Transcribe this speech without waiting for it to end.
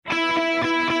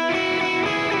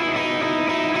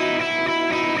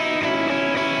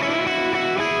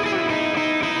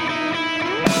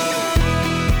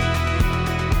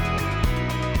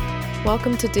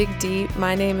Welcome to Dig Deep.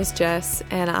 My name is Jess,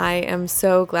 and I am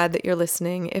so glad that you're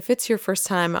listening. If it's your first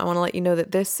time, I want to let you know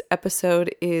that this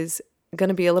episode is going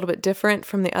to be a little bit different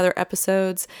from the other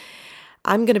episodes.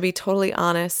 I'm going to be totally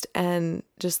honest and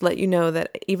just let you know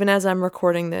that even as I'm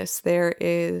recording this, there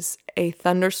is a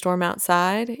thunderstorm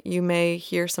outside. You may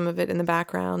hear some of it in the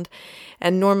background,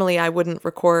 and normally I wouldn't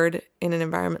record in an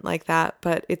environment like that,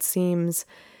 but it seems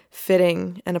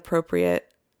fitting and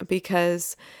appropriate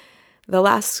because the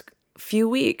last few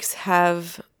weeks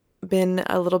have been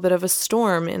a little bit of a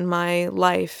storm in my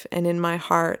life and in my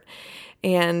heart.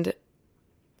 And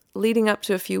leading up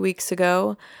to a few weeks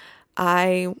ago,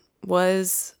 I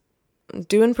was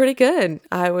doing pretty good.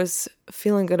 I was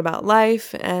feeling good about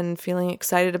life and feeling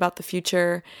excited about the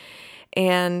future.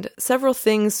 And several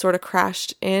things sort of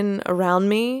crashed in around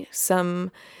me.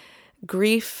 Some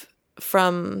grief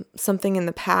from something in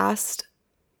the past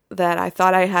that I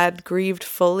thought I had grieved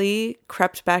fully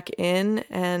crept back in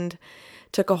and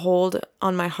took a hold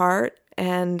on my heart,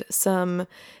 and some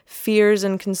fears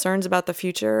and concerns about the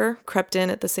future crept in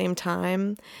at the same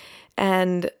time,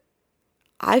 and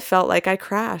I felt like I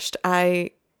crashed.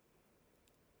 I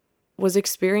was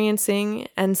experiencing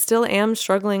and still am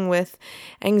struggling with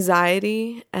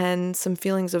anxiety and some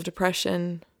feelings of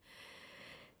depression.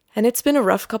 And it's been a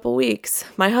rough couple weeks.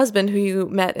 My husband, who you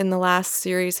met in the last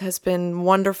series, has been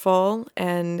wonderful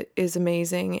and is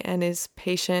amazing and is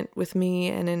patient with me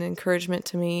and an encouragement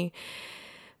to me.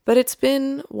 But it's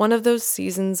been one of those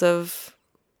seasons of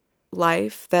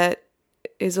life that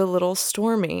is a little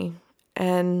stormy.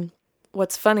 And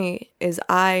what's funny is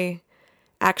I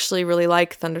actually really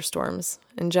like thunderstorms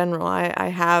in general. I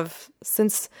have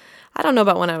since, I don't know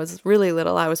about when I was really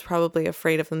little, I was probably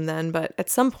afraid of them then, but at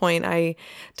some point I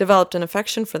developed an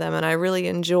affection for them, and I really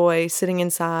enjoy sitting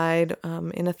inside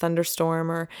in a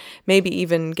thunderstorm, or maybe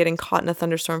even getting caught in a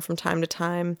thunderstorm from time to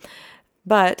time.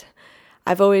 But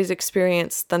I've always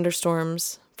experienced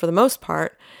thunderstorms, for the most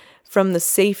part, from the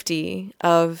safety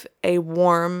of a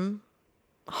warm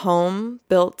home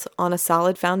built on a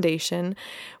solid foundation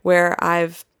where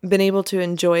I've been able to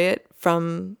enjoy it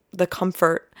from the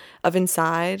comfort of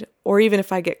inside, or even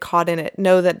if I get caught in it,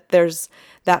 know that there's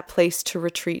that place to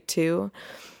retreat to.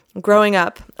 Growing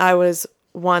up, I was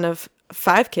one of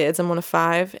 5 kids. I'm one of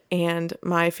 5, and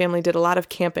my family did a lot of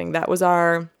camping. That was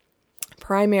our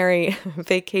primary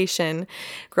vacation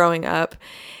growing up.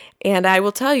 And I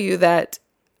will tell you that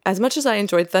as much as I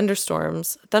enjoyed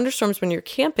thunderstorms when you're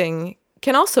camping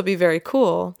can also be very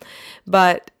cool,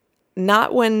 but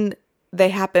not when they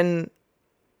happen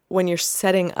when you're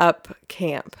setting up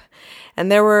camp.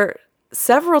 And there were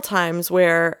several times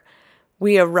where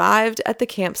we arrived at the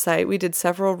campsite. We did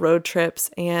several road trips,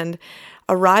 and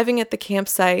arriving at the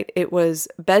campsite, it was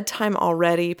bedtime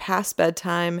already, past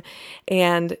bedtime,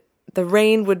 and the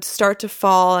rain would start to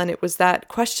fall, and it was that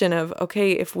question of,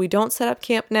 okay, if we don't set up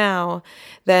camp now,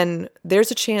 then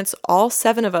there's a chance all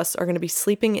 7 of us are going to be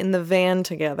sleeping in the van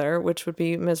together, which would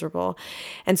be miserable.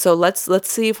 And so let's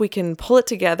see if we can pull it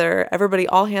together. Everybody,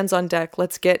 all hands on deck.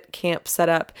 Let's get camp set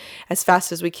up as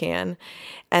fast as we can.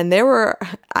 And there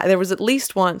was at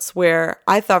least once where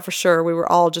I thought for sure we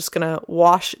were all just going to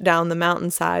wash down the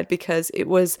mountainside, because it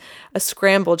was a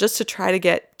scramble just to try to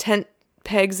get tent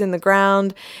pegs in the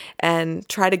ground and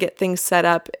try to get things set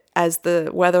up as the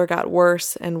weather got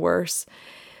worse and worse.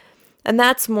 And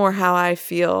that's more how I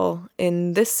feel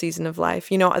in this season of life.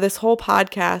 You know, this whole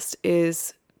podcast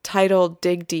is titled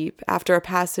Dig Deep, after a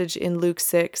passage in Luke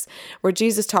 6, where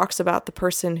Jesus talks about the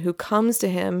person who comes to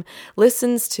him,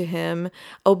 listens to him,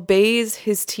 obeys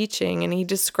his teaching, and he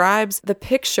describes the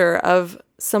picture of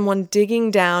someone digging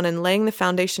down and laying the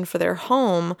foundation for their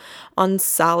home on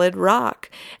solid rock.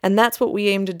 And that's what we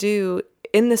aim to do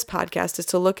in this podcast, is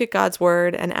to look at God's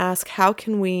word and ask, how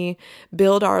can we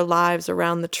build our lives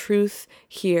around the truth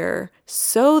here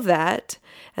so that,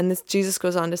 and this Jesus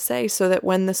goes on to say, so that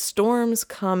when the storms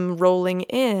come rolling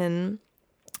in,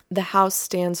 the house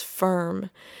stands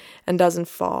firm and doesn't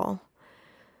fall.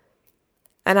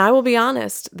 And I will be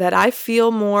honest that I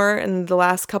feel more in the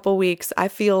last couple weeks, I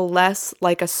feel less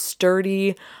like a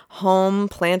sturdy home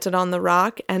planted on the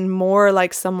rock and more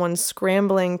like someone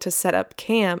scrambling to set up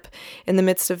camp in the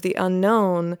midst of the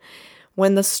unknown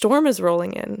when the storm is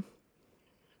rolling in.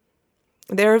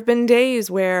 There have been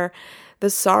days where the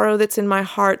sorrow that's in my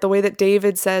heart, the way that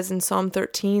David says in Psalm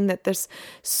 13, that this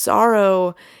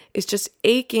sorrow is just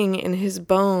aching in his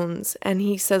bones. And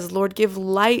he says, Lord, give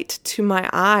light to my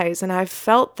eyes. And I've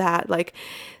felt that, like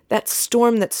that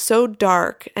storm that's so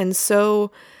dark and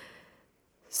so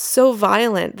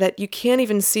violent that you can't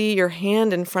even see your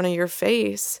hand in front of your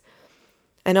face.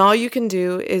 And all you can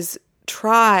do is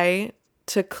try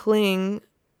to cling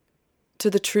to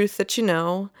the truth that you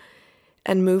know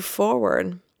and move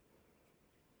forward.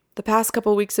 The past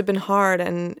couple weeks have been hard,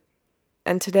 and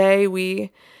today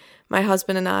my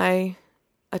husband and I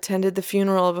attended the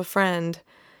funeral of a friend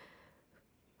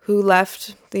who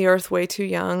left the earth way too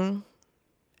young,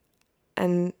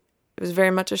 and it was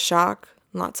very much a shock,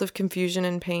 lots of confusion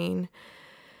and pain.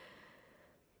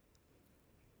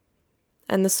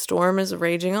 And the storm is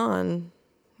raging on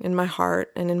in my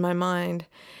heart and in my mind.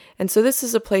 And so this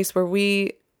is a place where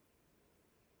we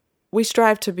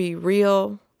strive to be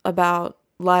real about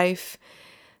life,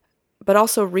 but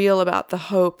also real about the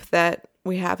hope that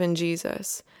we have in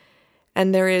Jesus.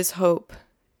 And there is hope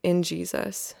in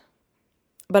Jesus.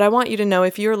 But I want you to know,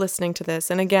 if you're listening to this,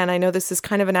 and again, I know this is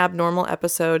kind of an abnormal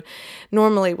episode.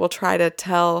 Normally we'll try to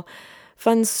tell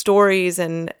fun stories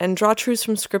and draw truths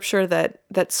from Scripture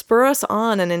that spur us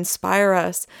on and inspire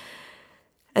us.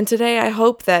 And today I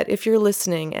hope that if you're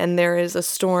listening and there is a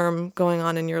storm going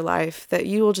on in your life, that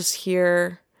you will just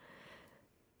hear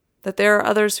that there are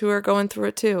others who are going through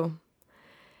it too,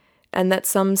 and that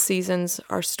some seasons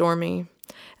are stormy.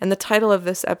 And the title of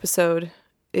this episode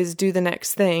is Do the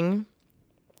Next Thing.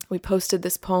 We posted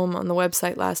this poem on the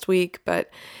website last week, but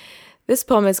this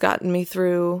poem has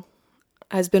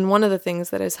been one of the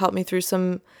things that has helped me through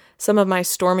some of my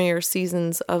stormier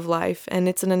seasons of life. And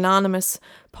it's an anonymous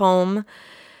poem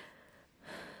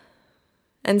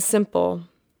and simple,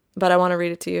 but I want to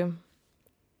read it to you.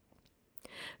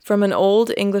 From an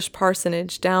old English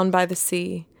parsonage down by the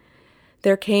sea,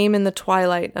 there came in the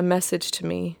twilight a message to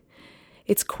me.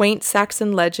 Its quaint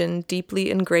Saxon legend, deeply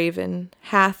engraven,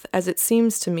 hath, as it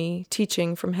seems to me,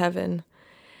 teaching from heaven.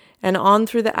 And on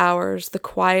through the hours the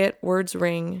quiet words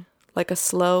ring, like a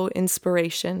slow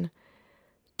inspiration,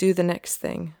 do the next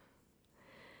thing.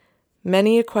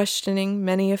 Many a questioning,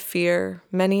 many a fear,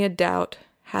 many a doubt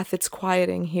hath its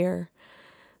quieting here.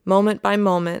 Moment by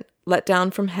moment, let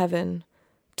down from heaven,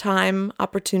 time,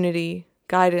 opportunity,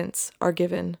 guidance are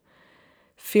given.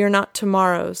 Fear not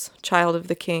tomorrows, child of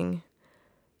the King.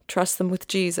 Trust them with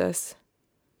Jesus.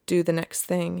 Do the next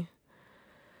thing.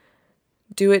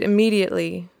 Do it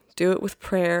immediately. Do it with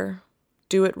prayer.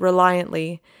 Do it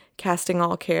reliantly, casting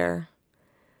all care.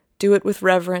 Do it with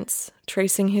reverence,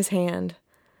 tracing his hand,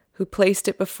 who placed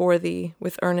it before thee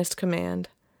with earnest command.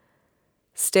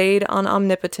 Stayed on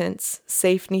omnipotence,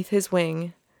 safe neath his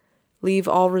wing, leave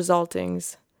all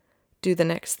resultings, do the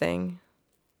next thing.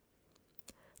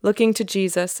 Looking to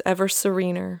Jesus, ever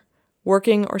serener,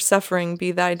 working or suffering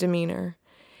be thy demeanor.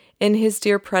 In his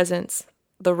dear presence,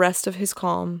 the rest of his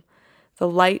calm, the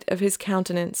light of his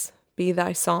countenance be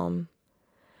thy psalm.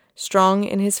 Strong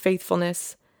in his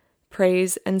faithfulness,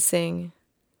 praise and sing.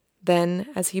 Then,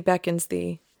 as he beckons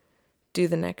thee, do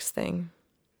the next thing.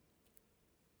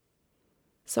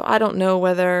 So I don't know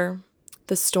whether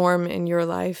the storm in your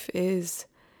life is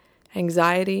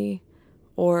anxiety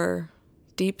or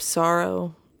deep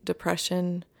sorrow,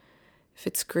 depression, if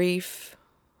it's grief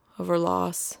over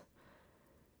loss,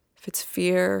 if it's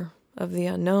fear of the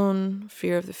unknown,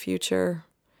 fear of the future,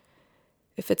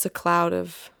 if it's a cloud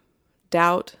of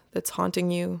doubt that's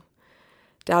haunting you,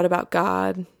 doubt about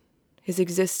God, his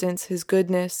existence, his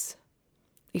goodness,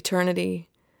 eternity,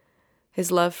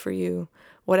 his love for you,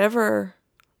 whatever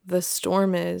the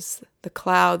storm is, the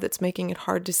cloud that's making it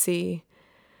hard to see.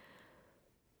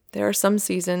 There are some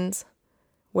seasons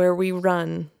where we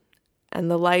run and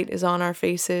the light is on our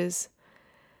faces.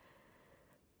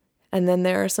 And then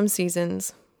there are some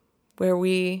seasons where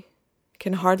we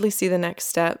can hardly see the next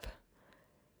step.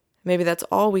 Maybe that's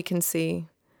all we can see.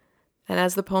 And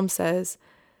as the poem says,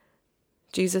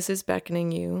 Jesus is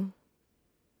beckoning you.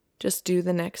 Just do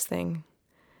the next thing.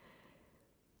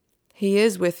 He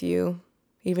is with you,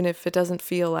 even if it doesn't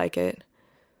feel like it.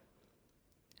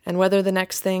 And whether the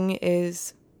next thing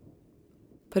is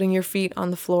putting your feet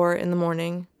on the floor in the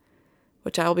morning,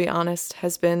 which I'll be honest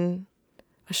has been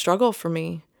a struggle for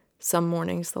me some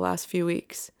mornings the last few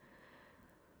weeks.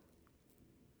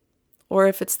 Or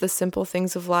if it's the simple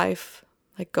things of life,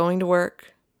 like going to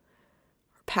work,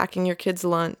 or packing your kids'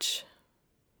 lunch,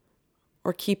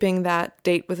 or keeping that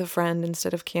date with a friend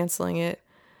instead of canceling it,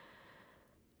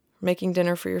 making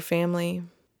dinner for your family.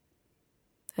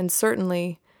 And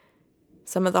certainly,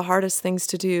 some of the hardest things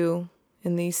to do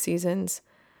in these seasons,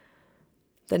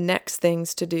 the next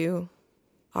things to do,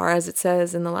 are, as it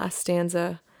says in the last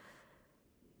stanza,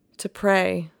 to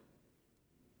pray,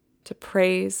 to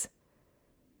praise,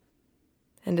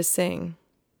 and to sing.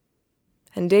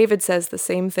 And David says the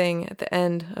same thing at the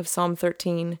end of Psalm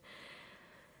 13.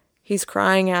 He's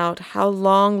crying out, "How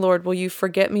long, Lord, will you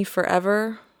forget me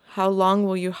forever? How long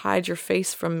will you hide your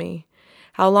face from me?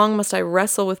 How long must I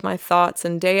wrestle with my thoughts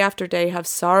and day after day have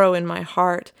sorrow in my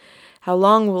heart? How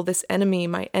long will this enemy,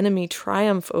 my enemy,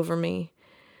 triumph over me?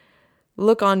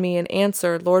 Look on me and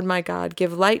answer, Lord my God.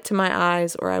 Give light to my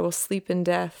eyes, or I will sleep in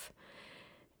death.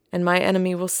 And my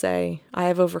enemy will say, I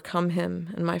have overcome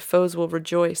him, and my foes will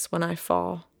rejoice when I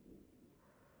fall.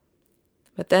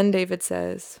 But then David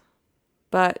says,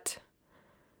 but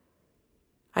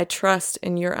I trust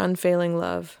in your unfailing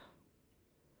love.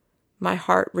 My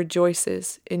heart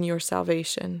rejoices in your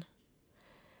salvation.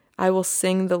 I will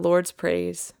sing the Lord's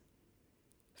praise,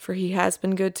 for he has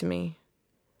been good to me.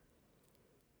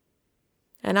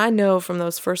 And I know from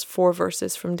those first 4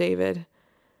 verses from David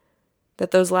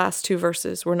that those last 2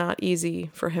 verses were not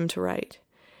easy for him to write.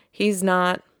 He's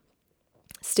not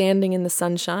standing in the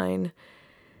sunshine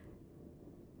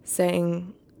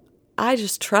saying, I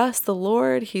just trust the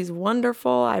Lord. He's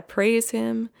wonderful. I praise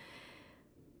him.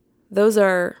 Those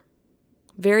are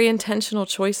very intentional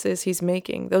choices he's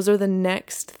making. Those are the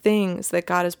next things that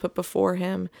God has put before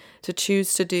him to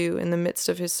choose to do in the midst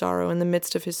of his sorrow, in the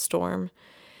midst of his storm.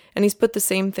 And he's put the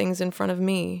same things in front of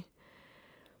me.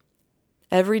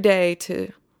 Every day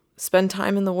to spend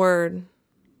time in the Word,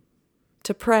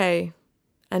 to pray,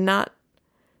 and not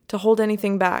to hold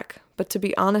anything back, but to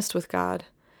be honest with God.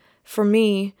 For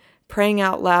me, praying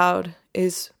out loud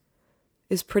is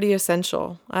pretty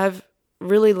essential. I've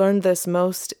really learned this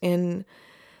most in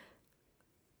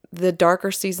the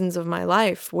darker seasons of my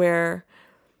life, where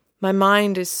my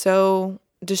mind is so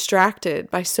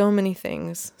distracted by so many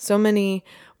things, so many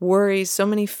worries, so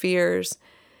many fears.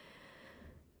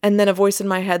 And then a voice in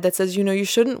my head that says, you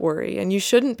shouldn't worry and you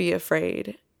shouldn't be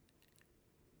afraid.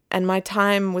 And my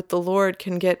time with the Lord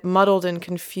can get muddled and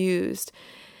confused.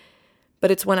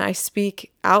 But it's when I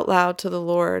speak out loud to the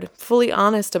Lord, fully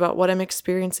honest about what I'm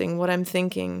experiencing, what I'm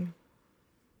thinking.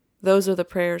 Those are the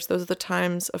prayers, those are the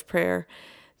times of prayer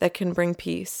that can bring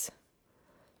peace.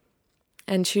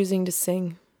 And choosing to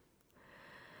sing.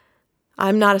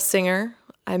 I'm not a singer.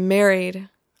 I married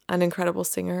an incredible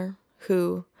singer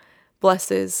who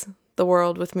blesses the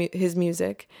world with his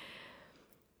music.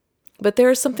 But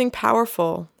there is something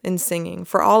powerful in singing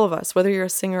for all of us, whether you're a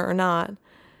singer or not.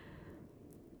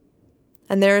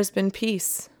 And there has been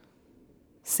peace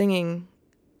singing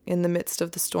in the midst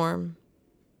of the storm.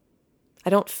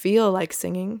 I don't feel like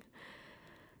singing.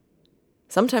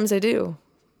 Sometimes I do,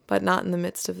 but not in the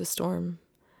midst of the storm.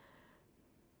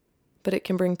 But it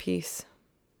can bring peace.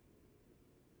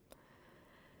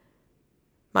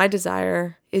 My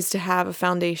desire is to have a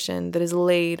foundation that is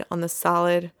laid on the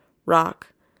solid rock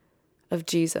of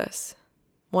Jesus,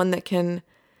 one that can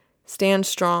stand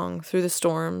strong through the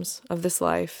storms of this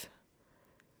life.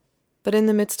 But in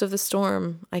the midst of the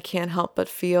storm, I can't help but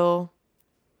feel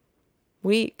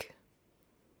weak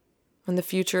when the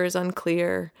future is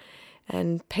unclear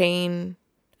and pain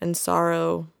and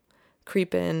sorrow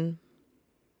creep in,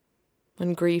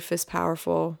 when grief is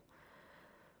powerful.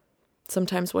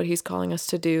 Sometimes what he's calling us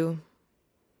to do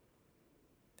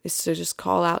is to just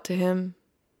call out to him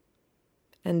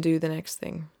and do the next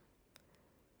thing.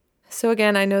 So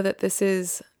again, I know that this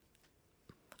is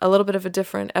a little bit of a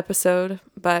different episode,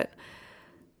 but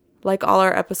like all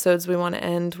our episodes, we want to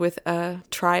end with a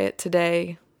try it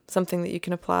today, something that you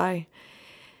can apply.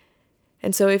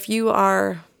 And so if you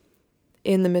are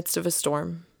in the midst of a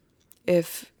storm,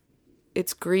 if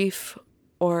it's grief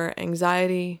or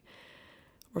anxiety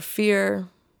or fear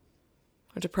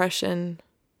or depression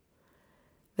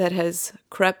that has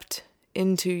crept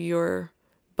into your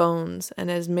bones and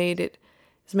has made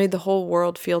the whole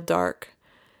world feel dark,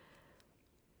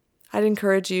 I'd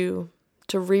encourage you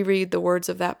to reread the words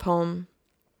of that poem.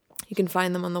 You can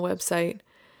find them on the website.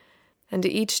 And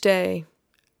to each day,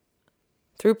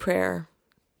 through prayer,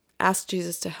 ask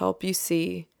Jesus to help you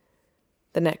see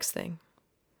the next thing.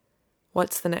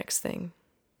 What's the next thing?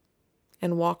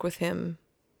 And walk with him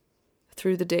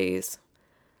through the days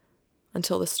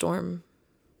until the storm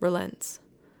relents.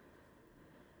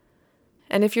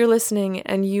 And if you're listening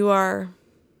and you are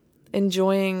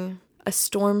enjoying a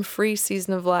storm-free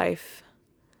season of life,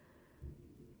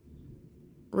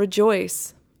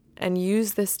 rejoice and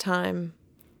use this time,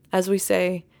 as we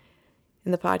say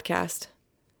in the podcast,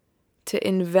 to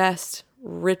invest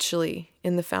richly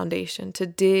in the foundation, to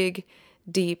dig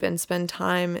deep and spend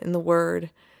time in the Word,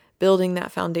 building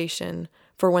that foundation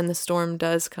for when the storm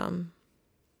does come.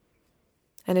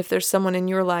 And if there's someone in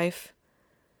your life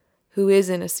who is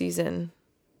in a season,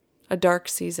 a dark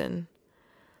season,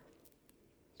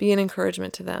 be an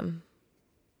encouragement to them.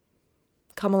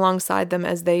 Come alongside them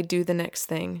as they do the next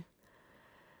thing.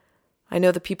 I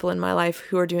know the people in my life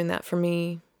who are doing that for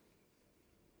me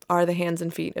are the hands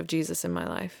and feet of Jesus in my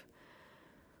life.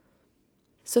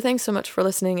 So thanks so much for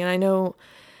listening. And I know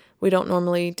we don't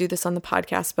normally do this on the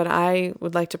podcast, but I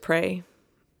would like to pray.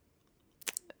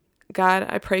 God,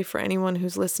 I pray for anyone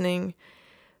who's listening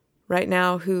right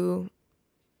now who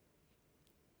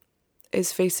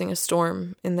is facing a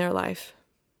storm in their life,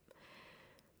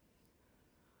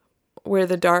 where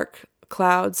the dark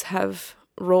clouds have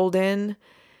rolled in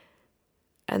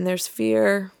and there's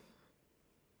fear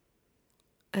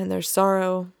and there's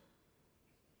sorrow.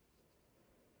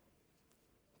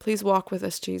 Please walk with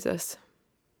us, Jesus.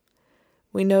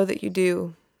 We know that you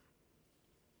do.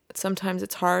 Sometimes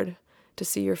it's hard to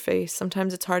see your face.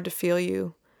 Sometimes it's hard to feel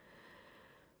you.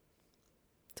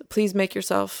 So please make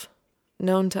yourself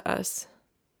known to us.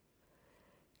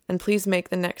 And please make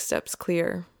the next steps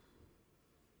clear.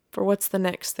 For what's the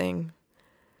next thing?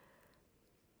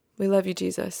 We love you,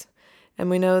 Jesus.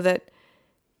 And we know that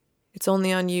it's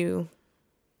only on you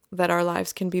that our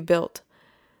lives can be built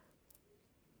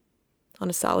on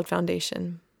a solid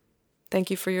foundation. Thank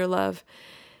you for your love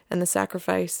and the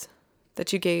sacrifice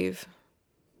that you gave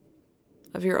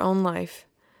of your own life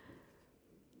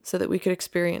so that we could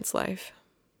experience life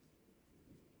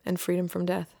and freedom from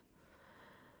death.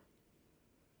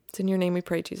 It's in your name we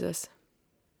pray, Jesus.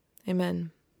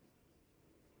 Amen.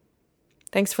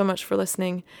 Thanks so much for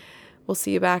listening. We'll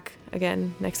see you back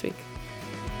again next week.